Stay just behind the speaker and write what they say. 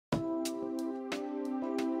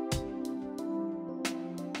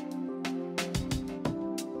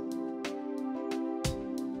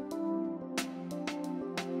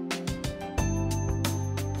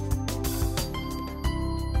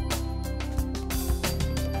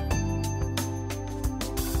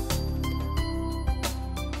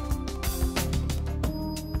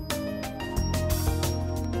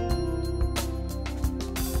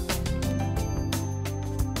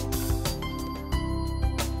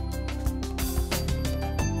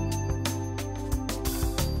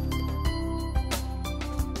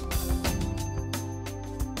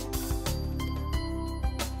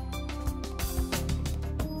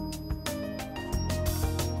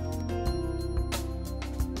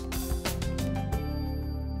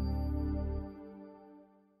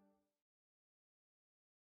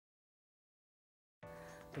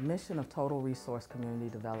The mission of Total Resource Community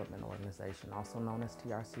Development Organization, also known as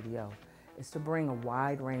TRCDO, is to bring a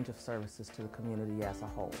wide range of services to the community as a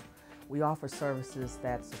whole. We offer services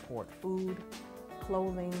that support food,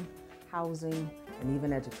 clothing, housing, and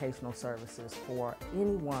even educational services for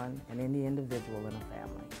anyone and any individual in a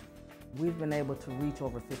family. We've been able to reach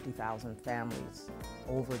over 50,000 families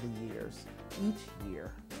over the years, each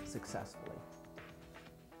year successfully.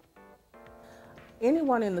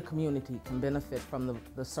 Anyone in the community can benefit from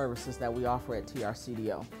the services that we offer at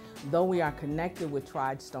TRCDO. Though we are connected with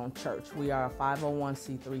TRCDO Church, we are a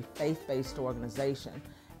 501c3 faith-based organization,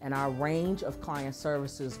 and our range of client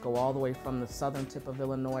services go all the way from the southern tip of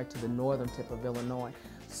Illinois to the northern tip of Illinois.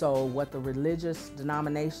 So what the religious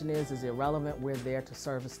denomination is irrelevant. We're there to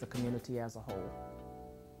service the community as a whole.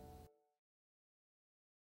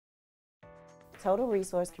 Total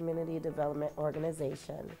Resource Community Development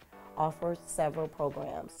Organization offers several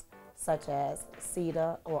programs, such as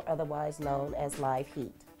CEDA, or otherwise known as Live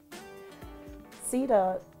Heat.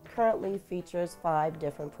 CEDA currently features 5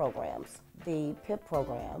 different programs: the PIP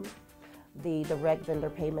program, the Direct Vendor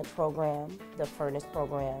Payment program, the Furnace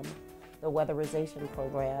program, the Weatherization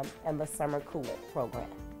program, and the Summer Coolant program.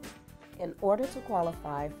 In order to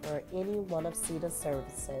qualify for any one of CEDA's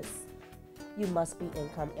services, you must be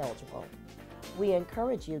income eligible. We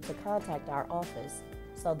encourage you to contact our office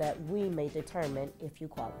so that we may determine if you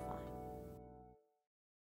qualify.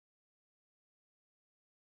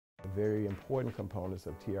 Very important components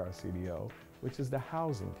of TRCDO, which is the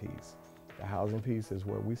housing piece. The housing piece is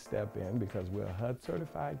where we step in because we're HUD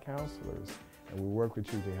certified counselors, and we work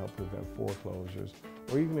with you to help prevent foreclosures,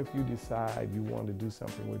 or even if you decide you want to do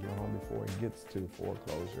something with your home before it gets to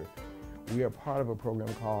foreclosure. We are part of a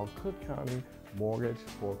program called Cook County Mortgage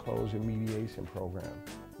Foreclosure Mediation Program.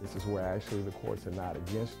 This is where actually the courts are not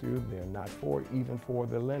against you, they're not even for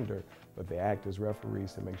the lender, but they act as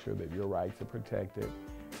referees to make sure that your rights are protected.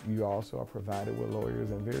 You also are provided with lawyers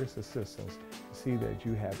and various assistants to see that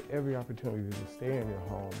you have every opportunity to stay in your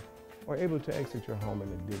home or able to exit your home in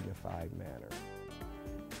a dignified manner.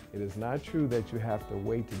 It is not true that you have to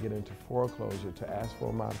wait to get into foreclosure to ask for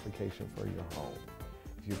a modification for your home.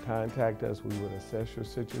 If you contact us, we will assess your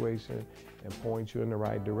situation and point you in the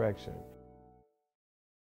right direction.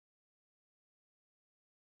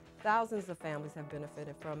 Thousands of families have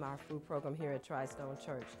benefited from our food program here at TRCDO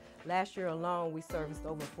Church. Last year alone, we serviced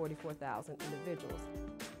over 44,000 individuals.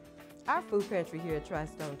 Our food pantry here at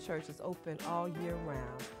TRCDO Church is open all year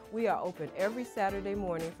round. We are open every Saturday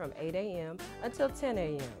morning from 8 a.m. until 10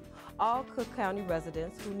 a.m. All Cook County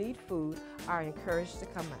residents who need food are encouraged to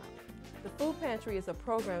come out. The food pantry is a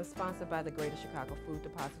program sponsored by the Greater Chicago Food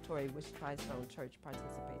Depository, which TRCDO Church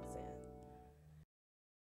participates in.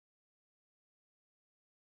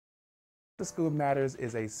 The School Matters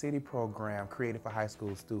is a city program created for high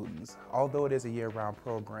school students. Although it is a year-round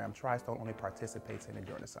program, TRCDO only participates in it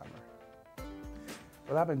during the summer.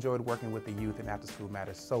 Well, I've enjoyed working with the youth in After School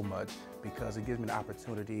Matters so much because it gives me the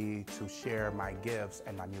opportunity to share my gifts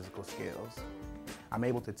and my musical skills. I'm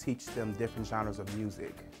able to teach them different genres of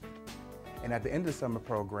music. And at the end of the summer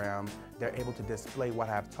program, they're able to display what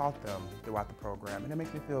I've taught them throughout the program, and it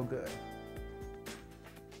makes me feel good.